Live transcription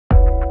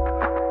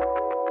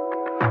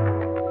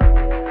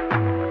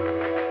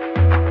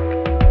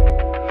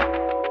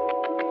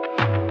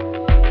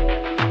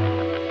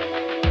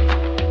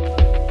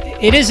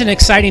It is an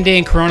exciting day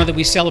in Corona that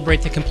we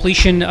celebrate the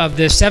completion of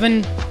the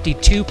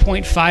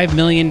 $72.5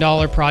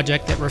 million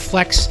project that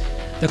reflects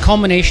the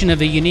culmination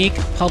of a unique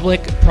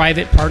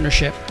public-private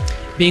partnership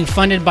being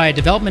funded by a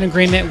development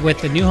agreement with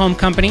the New Home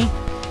Company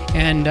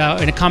and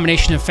a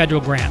combination of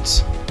federal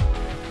grants.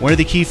 One of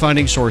the key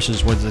funding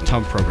sources was the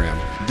TUMF program.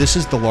 This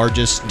is the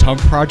largest TUMF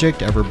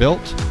project ever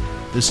built.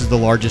 This is the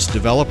largest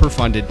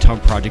developer-funded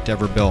TUMF project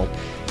ever built.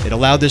 It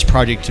allowed this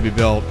project to be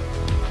built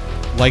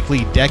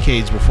likely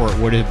decades before it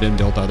would have been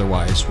built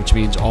otherwise, which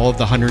means all of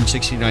the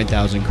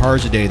 169,000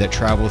 cars a day that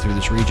travel through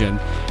this region,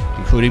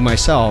 including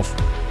myself,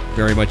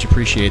 very much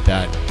appreciate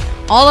that.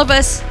 All of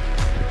us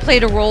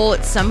played a role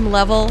at some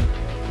level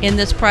in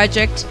this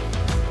project,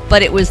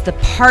 but it was the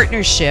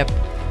partnership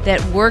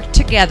that worked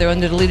together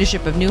under the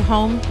leadership of New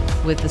Home,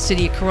 with the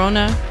City of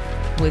Corona,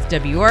 with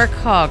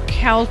WRCOG,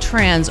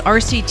 Caltrans,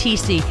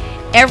 RCTC.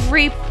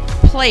 Every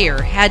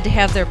player had to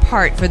have their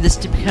part for this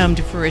to come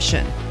to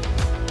fruition.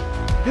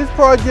 This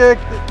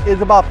project is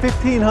about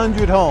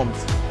 1,500 homes.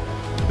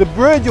 The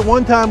bridge at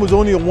one time was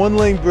only a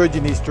one-lane bridge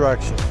in each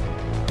direction.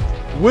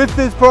 With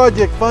this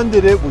project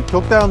funded it, we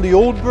took down the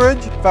old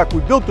bridge. In fact,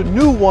 we built a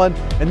new one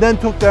and then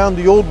took down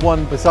the old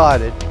one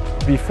beside it.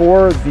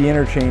 Before the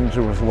interchange,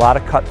 there was a lot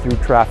of cut-through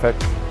traffic,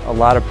 a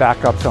lot of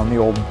backups on the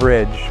old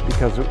bridge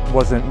because it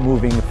wasn't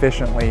moving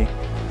efficiently.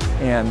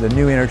 And the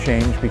new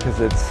interchange, because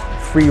it's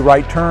free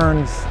right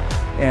turns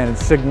and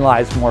it's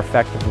signalized more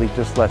effectively,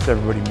 just lets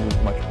everybody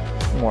move much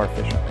more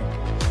efficiently.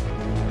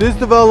 This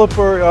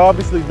developer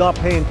obviously is not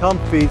paying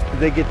TUMF fees, but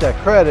they get that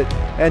credit,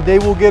 and they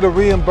will get a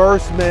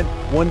reimbursement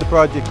when the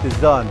project is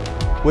done.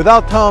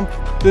 Without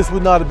TUMF, this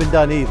would not have been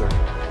done either.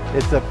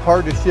 It's a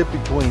partnership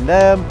between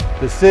them,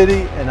 the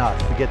city, and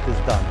us to get this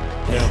done.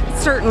 Yeah.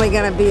 It's certainly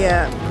going to be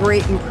a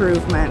great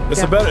improvement.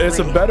 It's a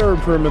better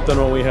improvement than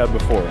what we had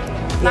before.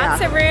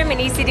 Lots of room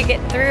and easy to get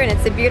through, and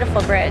it's a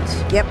beautiful bridge.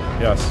 Yep.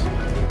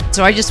 Yes.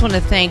 So I just want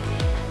to thank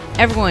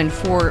everyone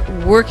for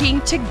working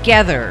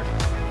together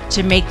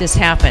to make this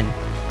happen,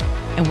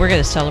 and we're going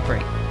to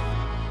celebrate.